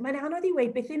 ond mae'n anodd i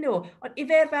weid beth yw nhw. Ond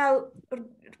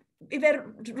ifer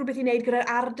rhywbeth i wneud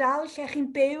gyda'r ardal lle chi'n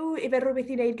byw, ifer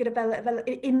rhywbeth i wneud gyda fel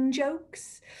in-jokes.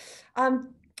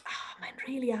 Mae'n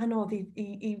rili anodd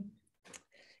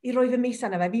i roi fy mis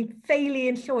arno fe. Fi'n ffeili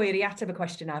yn llwyr i ateb y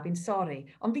cwestiwn na, fi'n sori.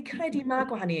 Ond fi'n credu mae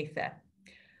gwahaniaethau.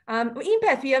 Un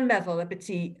peth fi yn meddwl y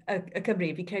byti y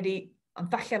Cymru, fi'n credu, ond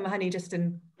falle mae hynny jyst yn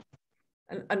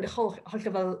holl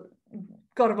fel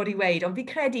gorfod i weid, ond fi'n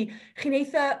credu chi'n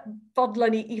eitha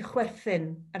fodlon i chwerthin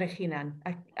ar eich hunan.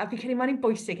 A fi'n credu mae'n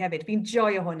bwysig hefyd. Fi'n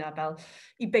joio hwnna fel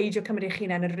i beidio cymryd eich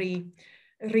hunan yn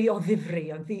rhy o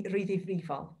ddifri, ond rhy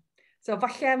ddifrifol. So,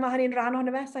 falle mae hynny'n rhan ohono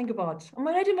fe, sa'n gwybod. Ond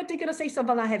mae'n rhaid i digon o Saeson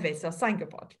fel yna hefyd, so sa'n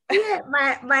gwybod. Ie,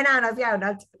 mae'n anodd iawn,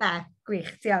 ond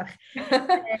gwych, diolch.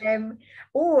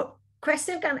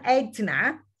 Cwestiwn gan Edna.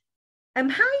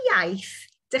 Ym mha iaith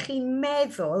dych chi'n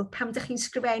meddwl pam dych chi'n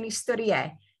sgrifennu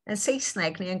storiau yn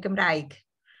Saesneg neu yn Gymraeg?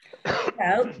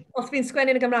 Wel, os fi'n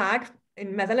sgwennu yn y Gymraeg,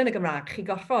 yn meddwl yn y Gymraeg, chi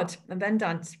gorfod, yn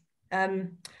bendant.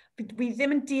 Fi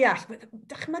ddim yn deall.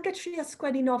 Dychmyga trio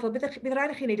sgwennu nofel, bydd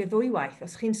rhaid i chi wneud y ddwy waith.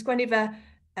 Os chi'n sgwennu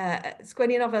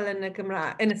nofel yn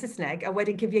y Saesneg a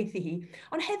wedyn cyfieithu hi.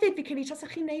 Ond hefyd fi credu, os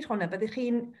ych chi'n wneud hwnna,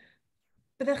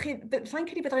 sa'n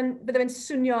credu byddai'n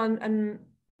swnio yn,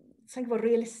 sa'n gwybod,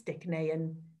 realistig neu yn,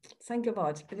 sa'n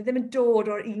gwybod, byddai ddim yn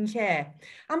dod o'r un lle.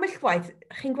 Ambell waith,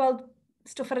 chi'n gweld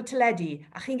stwff ar y teledu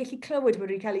a chi'n gallu clywed bod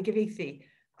wedi cael ei gyfieithu.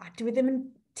 A dwi ddim yn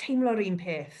teimlo'r un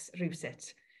peth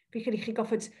rhywsut. Fi credu chi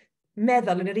goffod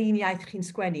meddwl yn yr un iaith chi'n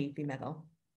sgwennu, fi'n meddwl.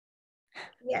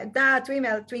 Ie,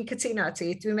 dwi'n cytuno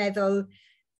ti.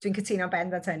 Dwi'n cytuno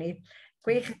bendant hynny.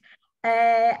 Gwych.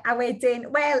 A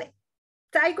wedyn, wel,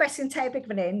 dau gwestiwn tebyg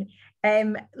fan hyn.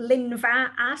 Linfa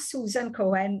a Susan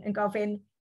Cohen yn gofyn,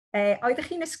 oeddech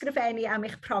chi'n ysgrifennu am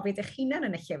eich profiad eich hunan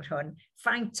yn y llyfr hwn?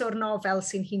 Faint o'r nofel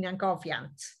sy'n hunan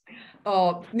gofiant?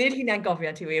 Nid hunan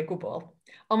gofiant i fi o gwbl.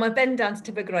 Ond mae bendant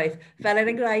tebygroedd, fel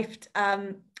er enghraifft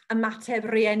ymateb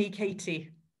rieni Katie.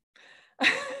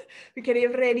 Fi'n credu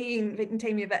y rieni un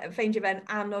ffeindio fe'n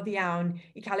anodd iawn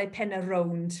i cael ei pen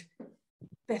rownd.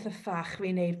 Beth y ffach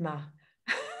fi'n neud ma.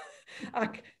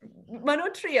 Ac maen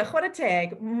nhw'n trio, chwarae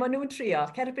teg, maen nhw'n trio,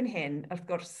 cerbyn hyn, wrth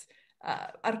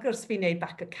gwrs fi'n neud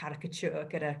bach o caricature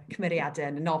gyda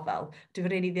cymeriadau yn y nofel. Dwi'n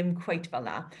rhaid i ddim cweit fel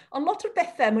na. Ond lot o'r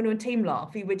bethau maen nhw'n teimlo,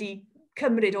 fi wedi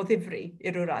cymryd o ddifri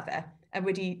i ryw raddau. A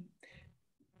wedi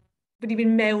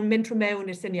mynd trwy mewn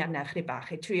i'r syniad na chydig bach,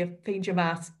 trio ffeindio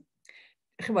mas,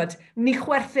 chymod, ni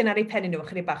chwerthin ar eu pen nhw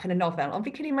chydig bach yn y nofel, ond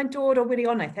fi credu mae'n dod o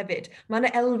wirionaeth hefyd. Mae yna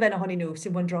elfen ohonyn nhw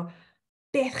sy'n wondro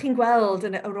beth chi'n gweld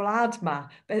yn y wlad ma,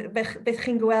 beth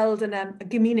chi'n gweld yn y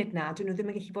gymuned na, dyn nhw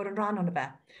ddim yn gallu bod yn rhan o'n fe.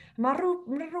 Mae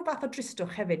rhyw fath o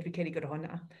dristwch hefyd fi credu gyda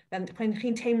hwnna. Pan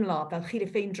chi'n teimlo, fel chi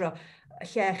wedi ffeindio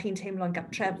lle chi'n teimlo'n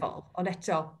gartrefol, ond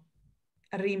eto,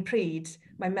 ar yr un pryd,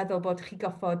 mae'n meddwl bod chi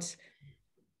goffod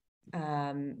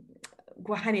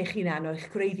gwahanu eich hunan o'r eich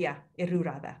gwreiddiau i'r rhyw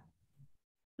raddau.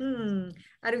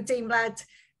 A rhyw deimlad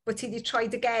bod ti wedi troi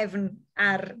dy gefn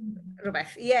ar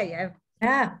rhywbeth. Ie.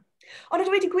 Ond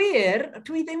dweud i gwir,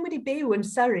 dwi ddim wedi byw yn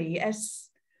Surrey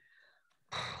ers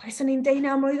o'n i'n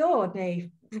 19 mlwydd oed neu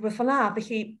rhywbeth fel na.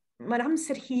 Felly mae'n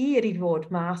amser hir i fod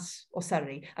mas o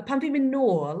Surrey. A pan fi'n mynd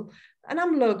nôl, yn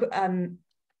amlwg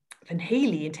fy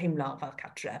nheulu yn teimlo fel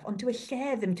cartref, ond dwi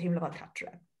lle ddim teimlo fel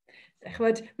cartref.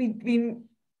 Fi'n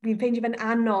ffeindio fe'n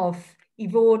anodd i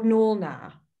fod nôl na.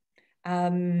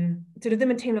 Dwi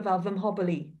ddim yn teimlo fel fy mhobl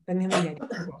i, fy nghymuned.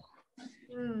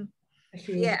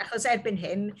 Ie, achos erbyn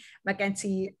hyn, mae gen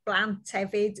ti blant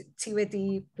hefyd, ti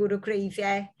wedi bwrw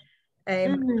greiddiau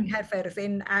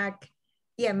Nghaerfyrddin, ac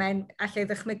ie, mae'n allai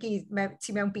ddychmygu,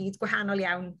 ti mewn byd gwahanol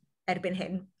iawn erbyn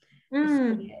hyn.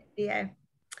 Ie.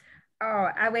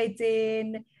 A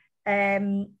wedyn,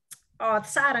 oedd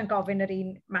Sarah'n gofyn yr un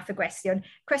math o gwestiwn.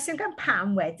 Cwestiwn gan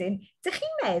Pam wedyn, dych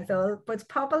chi'n meddwl bod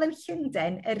pobl yn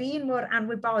Llundain yr un mor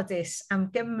anwybodus am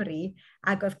Gymru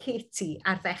ag oedd Katie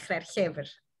ar ddechrau'r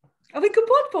llyfr? A fi'n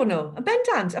gwybod bod nhw, yn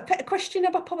bendant, y cwestiwn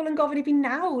yma pobl yn gofyn i fi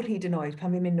nawr hyd yn oed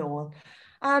pan fi'n mynd nôl.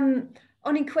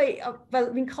 O'n i'n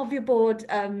fel fi'n cofio bod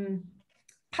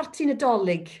parti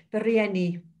nadolig fy rieni,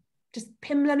 just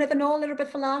 5 mlynedd yn ôl neu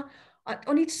rhywbeth fel la.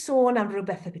 O'n i'n sôn am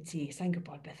rhywbeth y byti, sa'n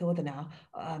gwybod beth oedd yna,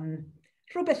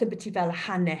 rhywbeth y byti fel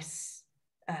hanes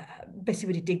beth sydd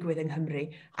wedi digwydd yng Nghymru.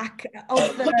 Ac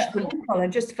oedd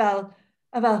y just fel,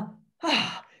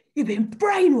 you've been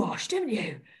brainwashed, haven't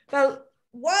you? Fel,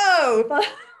 wow!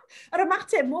 Yr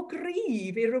ymateb mor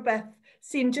gryf i rhywbeth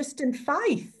sy'n just yn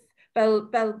ffaith. Fel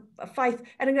ffaith,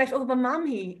 enghraifft, oedd fy mam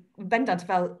hi, bendant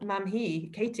fel mam hi,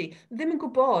 Katie, ddim yn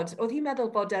gwybod, oedd hi'n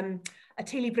meddwl bod y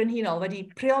teulu brenhinol wedi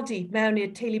priodi mewn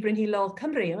i'r teulu brenhinol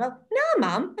Cymru. Fel, na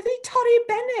mam, oedd hi'n torri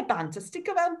bennau bant a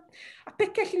stigo fel a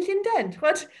bicell yn Llundain.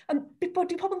 Bod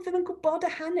pobl ddim yn gwybod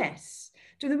y hanes.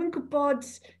 Dwi ddim yn gwybod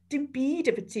dim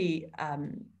byd y byti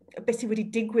beth sydd wedi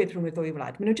digwydd rhwng y ddwy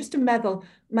wlad. Maen nhw jyst yn meddwl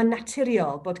mae'n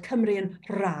naturiol bod Cymru yn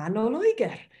rhan o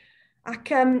Loegr.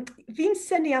 Ac fi'n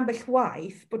syni ambell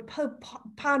waith bod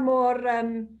pa mor...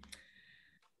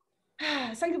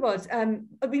 sa'n gwybod,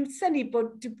 fi'n syni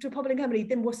bod dyw pobl yng Nghymru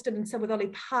ddim wastad yn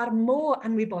sylweddoli pa mor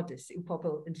anwybodus yw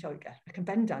pobl yn Lloegr ac yn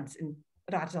bendant yn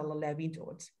yr ardal o le fi'n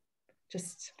dod.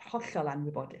 Just hollol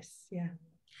anwybodus, ie.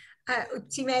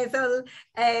 Ti'n meddwl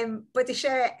bod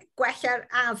eisiau gwella'r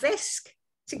addysg?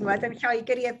 Ti'n gwybod, yn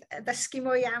Lloegr i ddysgu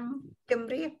mwy am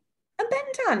Gymru? Yn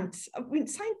bendant,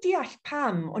 sa'n deall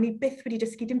pam o'n i byth wedi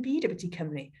dysgu dim byd am byti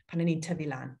Cymru pan o'n i'n tyfu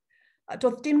lan.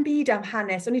 Doedd dim byd am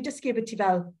hanes, o'n i dysgu am byti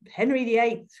fel Henry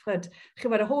VIII,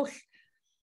 chymod y holl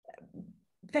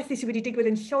bethau sydd wedi digwydd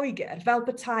yn Lloegr, fel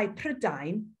bethau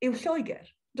Prydain yw Lloegr.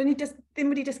 Do'n i ddim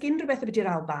wedi dysgu unrhyw beth am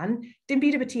byti'r Alban, dim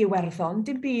byd am byti Iwerddon,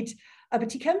 dim byd am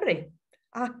byti Cymru.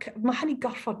 Ac mae hynny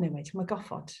goffod newid, mae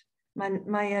goffod.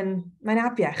 Mae'n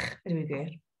abiach, ydw i'n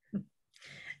gwir.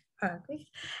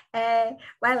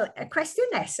 Wel, y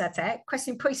cwestiwn nesaf te,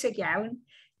 cwestiwn pwysig iawn.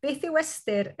 Beth yw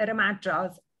ystyr yr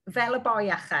ymadrodd fel y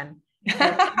boi achan?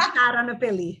 Sharon y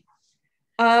Billy?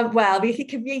 Wel, fi chi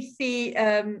cyfieithu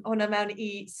hwnna mewn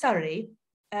i Surrey.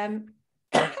 I'm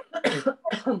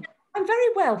very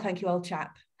well, thank you, old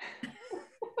chap.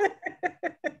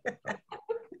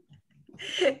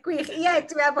 Gwych, ie,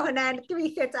 dwi'n meddwl bod hwnna'n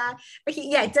gyfeithio da. Felly,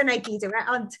 ie, dyna i gyd yw e,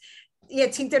 ond ie,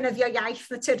 ti'n defnyddio iaith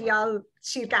naturiol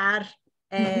Sir Gar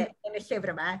yn y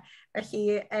llyfr yma.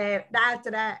 Felly, na,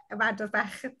 dyna ymadrodd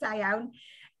bach da iawn.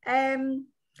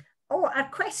 A'r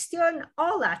cwestiwn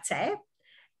ola te,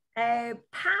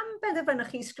 pam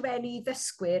benderfynwch chi sgrifennu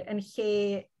ddysgwyr yn lle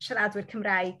siaradwyr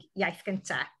Cymraeg iaith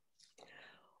gyntaf?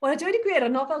 Wel, dweud y gwir, y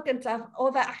nofel gyntaf,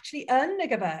 oedd e actually yn y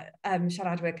gyfer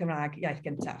siaradwyr Cymraeg iaith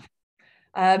gyntaf.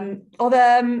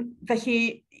 Felly,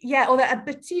 ie, oedd e y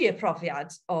byti y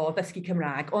profiad o ddysgu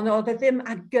Cymraeg, ond oedd e ddim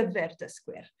ar gyfer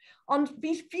dysgwyr. Ond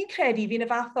fi'n credu fi'n y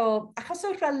fath o, achos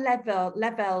o'r fel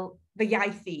lefel fy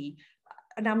iaith i,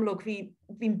 yn amlwg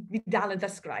fi'n dal yn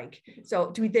ddysgraig, so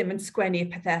dwi ddim yn sgwennu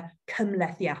pethau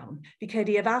cymleth iawn. Fi'n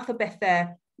credu y fath o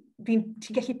bethau, ti'n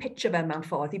gallu pitio fe mewn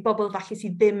ffordd i bobl falle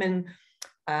sydd ddim yn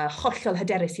hollol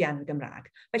hyderus iawn yn Gymraeg.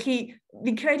 Felly,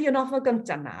 fi'n credu y nofel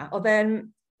gyntaf yna, oedd e'n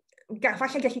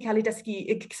falle gallu cael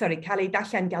ei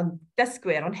darllen gan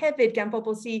dysgwyr, ond hefyd gan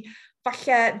bobl sydd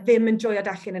falle ddim yn joio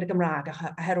darllen yn y Gymraeg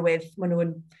oherwydd maen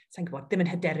nhw'n, sa'n gwybod, ddim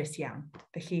yn hyderus iawn.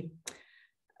 Felly,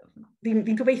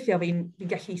 fi'n gobeithio fi'n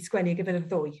gallu sgwennu gyfer y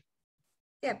ddwy.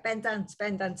 Ie, bendant.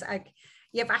 Ac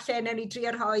ie, falle newn ni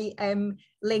drio rhoi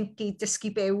link i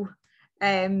dysgu byw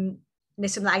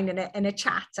nes ymlaen yn y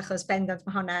chat, achos bendant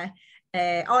mae hwnna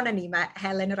on ni, mae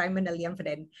Helen yn rhoi manylion fan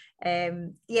hyn.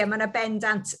 Ie, mae'n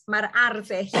bendant, mae'r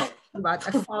arddull,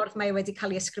 y ffordd mae wedi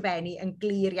cael ei ysgrifennu yn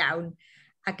glir iawn,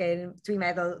 ac dwi'n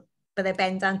meddwl byddai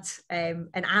bendant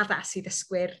yn addas i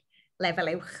ddysgwyr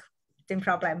lefel uwch, dim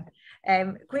problem.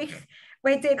 Gwych,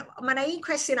 wedyn, mae yna un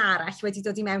cwestiwn arall wedi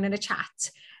dod i mewn yn y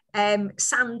chat.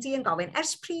 Sandy yn gofyn,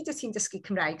 ers pryd wyt ti'n dysgu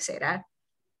Cymraeg, Sarah?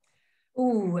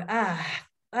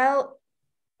 Wel,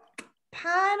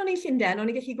 pan o'n i'n Llundain, o'n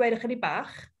i'n gallu gweud ychydig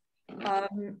bach.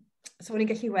 So o'n i'n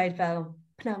gallu gweud fel,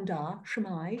 pnawn da,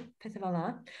 siwmai, pethau fel yna.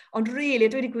 Ond really,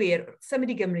 dweud y gwir,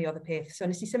 symud i Gymru oedd y peth. So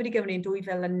nes i symud i Gymru yn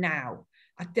 2009.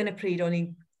 Ac dyna pryd o'n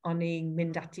i'n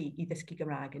mynd ati i ddysgu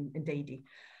Gymraeg yn deudi.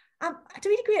 A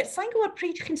dweud y gwir, sa'n gwybod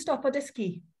pryd chi'n stopo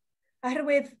dysgu?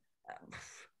 Oherwydd,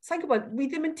 sa'n gwybod, wi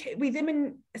ddim yn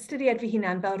ystyried fi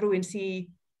hunan fel rhywun sy'n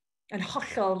yn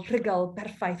hollol rhugol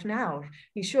berffaith nawr.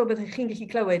 Ni'n siŵr byddwch chi'n gallu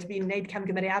clywed fi'n gwneud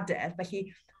camgymeriadau, felly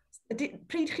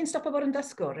pryd chi'n stopo bod yn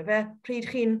dysgwr, efe? Pryd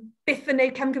chi'n byth yn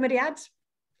gwneud camgymeriad?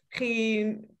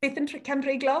 Chi'n byth yn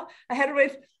camdreiglo?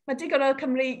 Oherwydd, mae digon o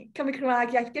Cymru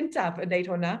Cymraeg iaith gyntaf yn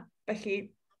gwneud hwnna, felly...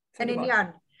 Yn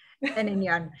union. Yn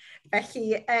union.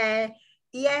 Felly,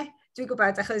 ie, dwi'n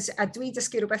gwybod, achos a dwi'n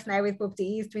dysgu rhywbeth newydd bob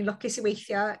dydd. Dwi'n lwcus i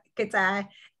weithio gyda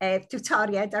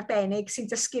tutoriaid arbennig sy'n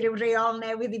dysgu rhyw reol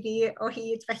newydd i fi o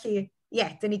hyd. Felly, ie,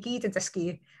 dyn ni gyd yn dysgu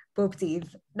bob dydd.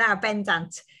 Na,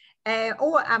 bendant.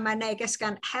 A mae neges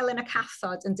gan Helen y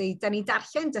Cathod yn dweud, da ni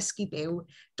darllen dysgu byw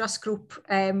dros grŵp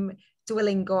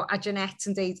Duolingo a Jeanette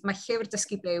yn dweud, mae llyfr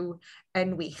dysgu byw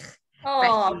yn wych.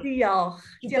 Diolch.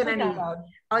 Diolch yn gael.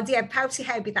 Ond ie, pawb sy'n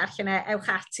heb i ddarllen ewch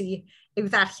ati i'w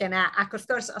ddarllen ac wrth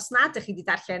gwrs, os nad ydych chi wedi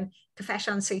darllen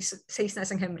Cyffesion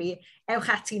Saesnes yng Nghymru,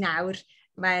 ewch ati nawr.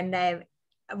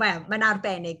 Mae'n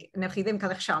arbennig, newch chi ddim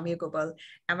cael eich siomi o gwbl,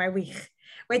 a mae'n wych.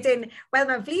 Wedyn, wel,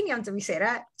 mae'n flin iawn dy fi,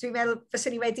 Sarah. Dwi'n meddwl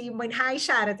fyswn ni wedi mwynhau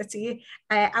siarad y ti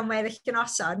am weddill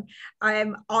gynoson,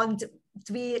 ond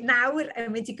dwi nawr yn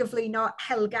mynd i gyflwyno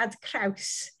Helgad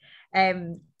Kraws,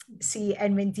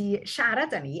 sy'n mynd i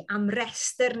siarad â ni am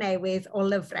restr newydd o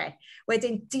lyfrau.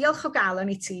 Wedyn, diolch o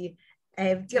galon i ti,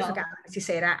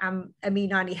 Sarah, am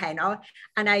ymuno ni heno.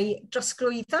 A na i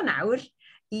drosglwyddo nawr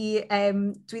i,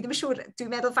 dwi ddim yn siŵr,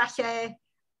 dwi'n meddwl falle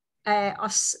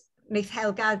os wneith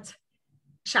Helgad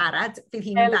siarad, bydd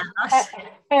hi'n ymddangos.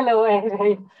 Helo,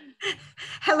 Eri.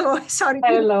 Helo, sori.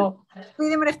 Helo.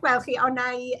 Dwi ddim yn eich gweld chi, ond na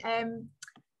i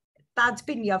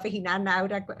dadbunio fy hunan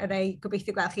nawr a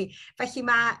gobeithio gweld chi. Felly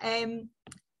mae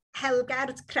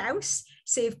Helgard Kraws,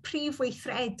 sef prif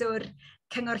weithredwr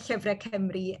Cyngor Llyfrau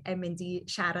Cymru yn mynd i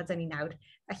siarad â ni nawr.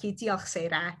 Felly diolch,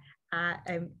 Sarah, a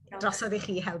drosodd i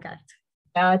chi, Helgard.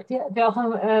 Diolch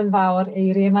yn fawr,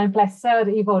 Eiri. Mae'n bleser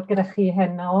i fod gyda chi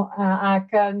heno,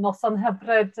 ac noson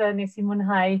hyfryd nes i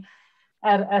mwynhau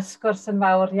y sgwrs yn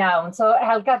fawr iawn. So,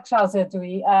 Helgard Kraws ydw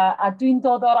i, a dwi'n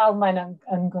dod o'r Almaen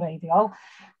yn gwreiddiol.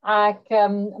 Ac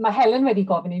mae Helen wedi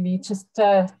gofyn i mi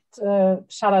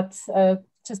siarad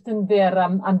yn fyr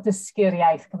am dysgu'r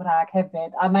iaith Gymraeg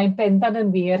hefyd. A mae'n bendant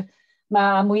yn wir,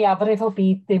 mae mwyafrif o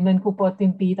byd ddim yn gwybod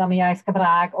dim byd am y iaith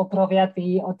Gymraeg o brofiad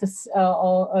fi o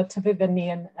tyfu fyny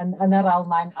yn yr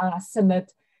Almaen a symud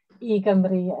i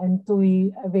Gymru yn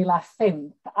 2005.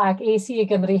 Ac es i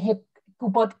Gymru heb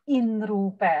gwybod unrhyw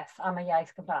beth am y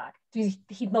iaith Gymraeg. Dwi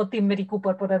hyd yn oed ddim wedi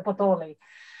gwybod bod e'n bodoli.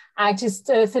 A jyst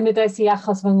symudais i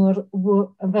achos fy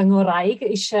ngwraig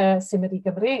eisiau symud i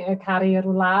Gymru, caru yr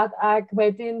wlad, ac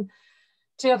wedyn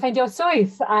trio ffeindio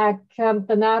swydd. Ac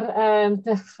dyna'r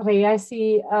dechreuais i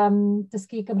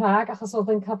dysgu Gymraeg, achos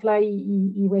oedd yn cyfle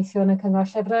i weithio yn y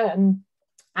Cyngor Llyfrau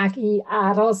ac i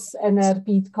aros yn yr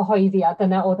byd cyhoeddi, a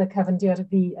dyna oedd y cyfyndir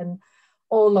fi yn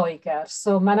o Loegr.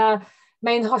 So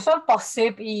mae'n hollol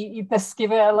bosib i dysgu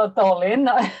fel oedolyn.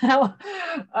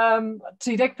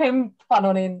 35 pan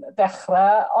o'n i'n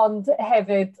dechrau, ond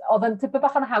hefyd, oedd yn tipyn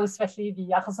bach yn haws felly i fi,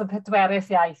 achos y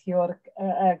pedwerydd iaith yw'r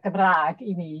Gymraeg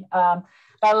i mi.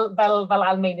 Fel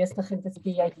Almaenus, ydych chi'n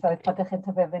dysgu ieithoedd pan ydych chi'n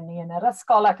tyfu fyny yn yr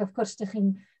ysgol, ac wrth gwrs ydych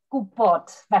chi'n gwybod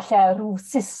felly rhyw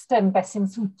system beth sy'n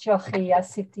swtio chi a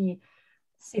sut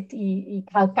i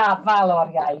cael gafal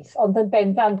o'r iaith. Ond yn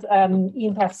bendant,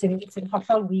 un peth sy'n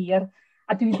hollol wir,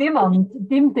 a dwi ddim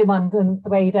ond yn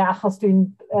dweud achos dwi'n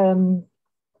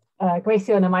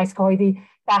gweithio yn y maes cyhoeddi,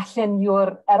 gallen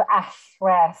yw'r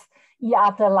allwedd i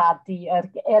adeiladu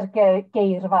yr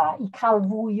geirfa, i cael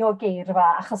fwy o geirfa,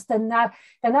 achos dyna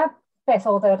beth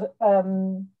oedd yr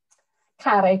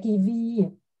carreg i fi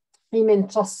i mynd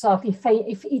drosodd, i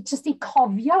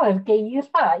cofio yr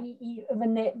geirfa, i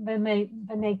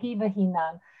fynegu fy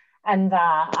hunan yn dda,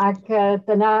 ac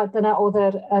dyna oedd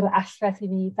yr allwedd i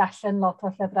ni ddarllen lot o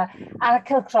llyfrau, a'r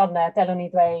cylchronau, delwn ni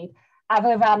dweud, a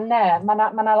fy fannau,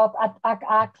 mae lot,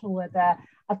 a Clwb,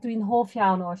 a dwi'n hoff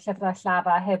iawn o llyfrau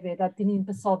llafar hefyd, a dyn ni'n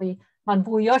bysoddi, mae'n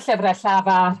fwy o llyfrau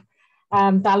llafar,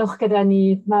 dalwch gyda ni,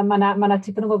 mae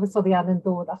tipyn o bysoddiad yn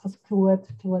dod, achos clywed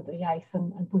y iaith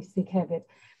yn bwysig hefyd.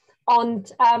 Ond,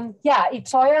 i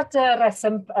troi at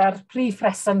yr prif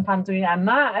reswm pan dwi'n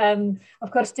yma,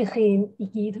 wrth gwrs, dych chi'n i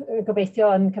gyd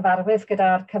gobeithio yn cyfarwydd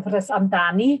gyda'r cyfres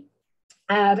amdani.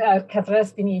 A'r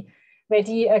cyfres dyn ni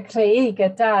wedi creu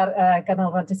gyda'r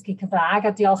ganolfan dysgu Cymraeg,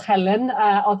 a diolch Helen.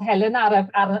 Oedd Helen ar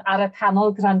y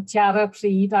panel grantiau ar y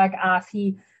pryd ac ath hi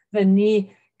fyny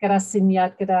gyda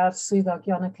syniad gyda'r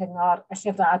swyddogion y cyngor y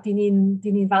llyfrau. Dyn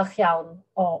ni'n falch iawn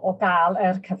o gael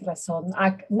yr cyfres hwn.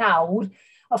 Ac nawr,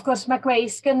 wrth gwrs, mae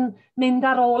gweisg yn mynd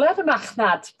ar ôl yr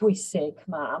machnad bwysig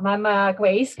yma. Mae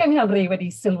gweisg yng Nghymru wedi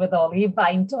sylweddoli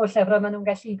faint o llyfrau maen nhw'n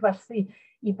gallu gwerthu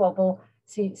i bobl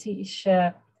sy'n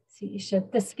eisiau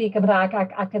dysgu Gymraeg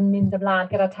ac yn mynd ymlaen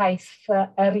gyda taith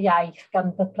yr iaith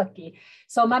gan ddatblygu.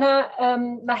 So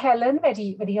mae Helen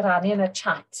wedi rannu yn y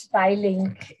chat 2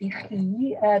 link i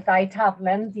chi, 2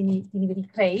 taflen dyn ni wedi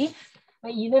creu.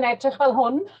 Mae un yn edrych fel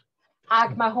hwn,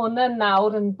 Ac mae hwn yn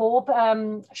nawr yn bob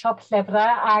siop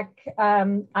llyfrau ac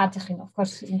a dych chi'n, of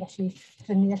course, yn gallu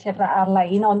prynu y llyfrau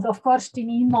ar-lein, ond of course, di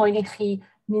ni'n moyn i chi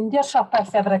mynd i'r siopau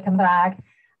llyfrau Cymraeg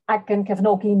ac yn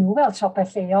cefnogi nhw fel siopau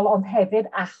lleol, ond hefyd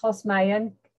achos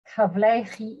mae'n cyfle i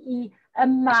chi i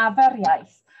ymafer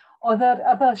iaith. Oedd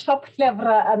y siop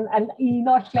llyfrau yn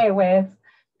un o llewydd,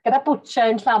 gyda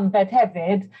bwtcher yn Llambed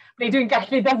hefyd, ble dwi'n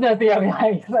gallu defnyddio'r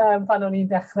iaith pan o'n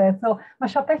i'n dechrau. So, mae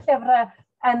siopau llyfrau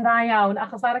yn dda iawn,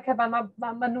 achos ar y cyfan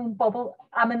mae nhw'n bobl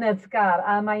amyneddgar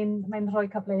a mae'n rhoi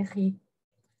cyfle i chi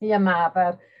i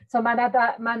ymafer. So mae yna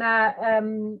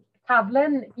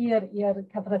taflen i'r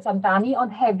cyfres amdani,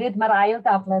 ond hefyd mae'r ail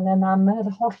daflen yn am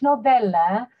yr holl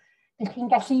nofelau ydych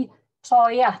chi'n gallu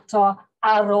troi ato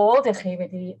ar ôl ydych chi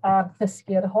wedi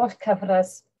ddysgu'r holl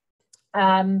cyfres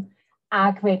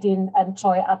ac wedyn yn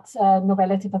troi at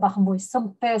nofelau tipyn bach yn fwy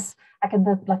swmpus ac yn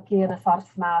ddyblygu yn y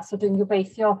ffordd yma. So dwi'n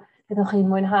gobeithio byddwch chi'n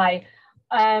mwynhau.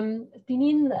 Dyn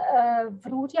ni'n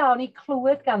frwd iawn i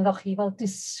clywed ganddoch chi fel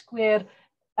disgwyr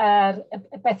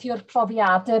beth yw'r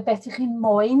profiadau, beth ych chi'n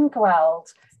moyn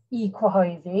gweld i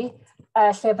cyhoeddi,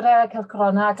 llyfrau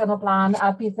cylchrona ac yn o blaen,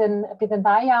 a bydd yn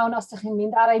dda iawn os ydych chi'n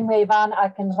mynd ar ein wefan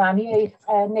ac yn rhannu eich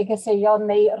negeseuon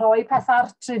neu roi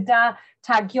pethau'r tryda,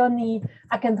 tagio ni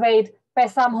ac yn dweud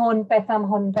beth am hwn, beth am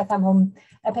hwn, beth am hwn.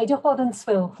 Peidiwch bod yn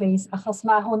swil, please, achos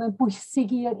mae hwn yn bwysig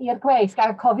i'r gweith.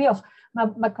 A cofiwch,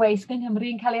 mae gweith yng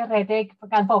Nghymru yn cael ei redeg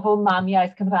gan bobl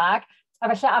mamiaeth Cymraeg, a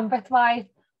felly ambell waith,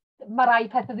 mae rai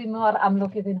pethau ddim mor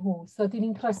amlwg iddyn nhw. So, dyn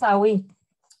ni'n croesawu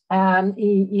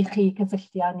i chi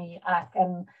cysylltu â ni ac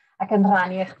yn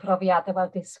rhannu eich profiadau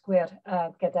fel disgwyr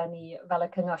gyda ni fel y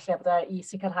Cyngor Llyfrau i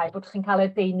sicrhau bod chi'n cael y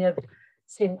deunydd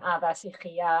sy'n addas i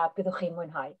chi a byddwch chi'n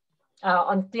mwynhau.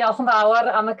 Ond diolch yn fawr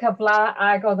am y cyfle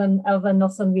ac oedd yn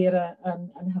noson wir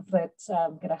yn hyfryd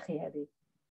gyda chi heddi.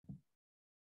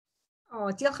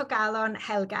 Diolch o galon,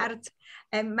 Helgard.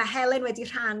 Mae Helen wedi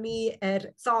rhannu yr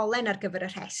ddolen ar gyfer y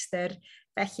rhestr,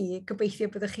 felly gobeithio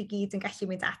byddwch chi gyd yn gallu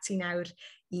mynd ati nawr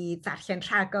i ddarllen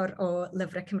rhagor o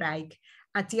lyfrau Cymraeg.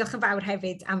 A diolch yn fawr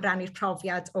hefyd am rannu'r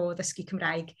profiad o ddysgu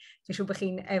Cymraeg. Dwi'n siŵr bod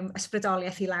chi'n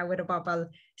ysbrydoliaeth i lawer o bobl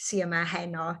sy'n yma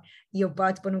heno i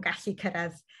wybod bod nhw'n gallu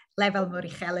cyrraedd lefel mor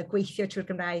uchel y gweithio trwy'r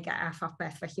Gymraeg a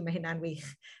phopeth, felly mae hynna'n wych.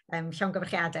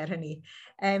 Llongyfarchiadau ar hynny.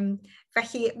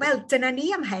 Felly, wel, dyna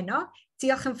ni am heno.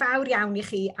 Diolch yn fawr iawn i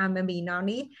chi am ymuno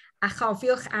ni, a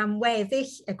chofiwch am weddill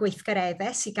y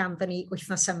gweithgareddau sydd ganddo ni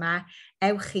wythnos yma,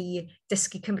 ewch i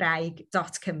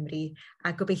dysgucymraeg.cymru,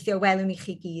 a gobeithio welwn i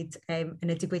chi gyd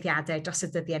yn y digwyddiadau dros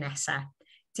y dyddiau nesaf.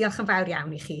 Diolch yn fawr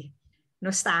iawn i chi.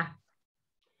 Nos da.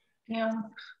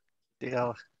 Diolch.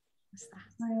 Diolch. Nos da.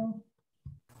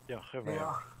 Diolch.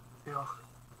 Diolch.